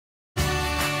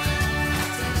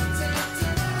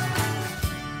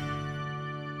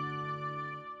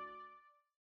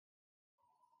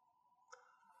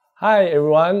Hi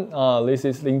everyone, this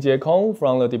is Ling-Chieh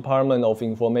from the Department of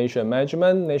Information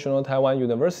Management, National Taiwan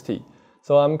University.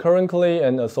 So I'm currently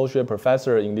an associate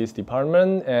professor in this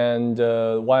department, and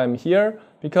why I'm here?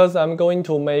 Because I'm going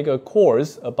to make a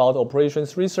course about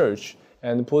operations research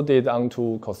and put it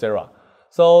onto Coursera.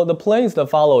 So the plan is the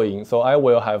following. So I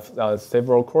will have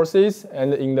several courses,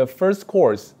 and in the first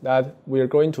course that we're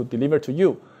going to deliver to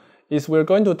you is we're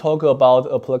going to talk about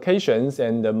applications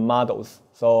and models.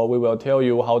 So we will tell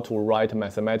you how to write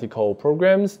mathematical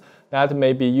programs that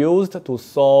may be used to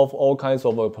solve all kinds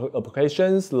of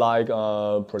applications like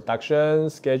production,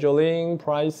 scheduling,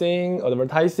 pricing,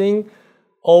 advertising,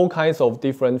 all kinds of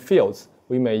different fields.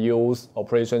 We may use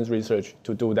operations research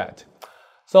to do that.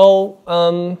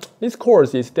 So this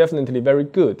course is definitely very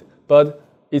good, but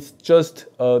it's just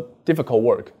difficult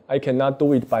work. I cannot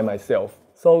do it by myself.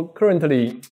 So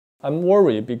currently, I'm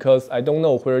worried because I don't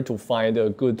know where to find a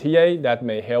good TA that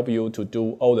may help you to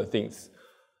do all the things.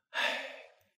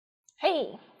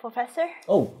 Hey, Professor.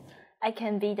 Oh. I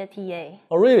can be the TA.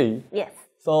 Oh, really? Yes.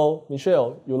 So,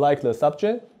 Michelle, you like the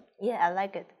subject? Yeah, I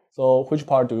like it. So, which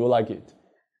part do you like it?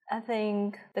 I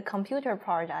think the computer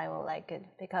part I will like it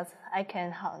because I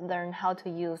can learn how to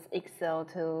use Excel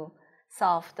to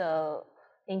solve the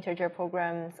integer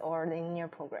programs or linear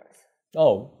programs.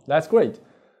 Oh, that's great.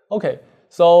 Okay.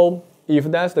 So if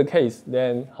that's the case,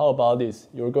 then how about this?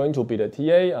 You're going to be the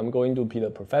TA, I'm going to be the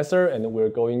professor, and we're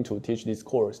going to teach this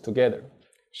course together.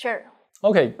 Sure.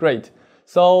 Okay, great.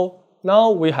 So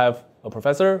now we have a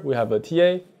professor, we have a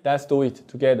TA. Let's do it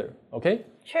together, okay?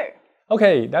 Sure.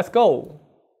 Okay, let's go.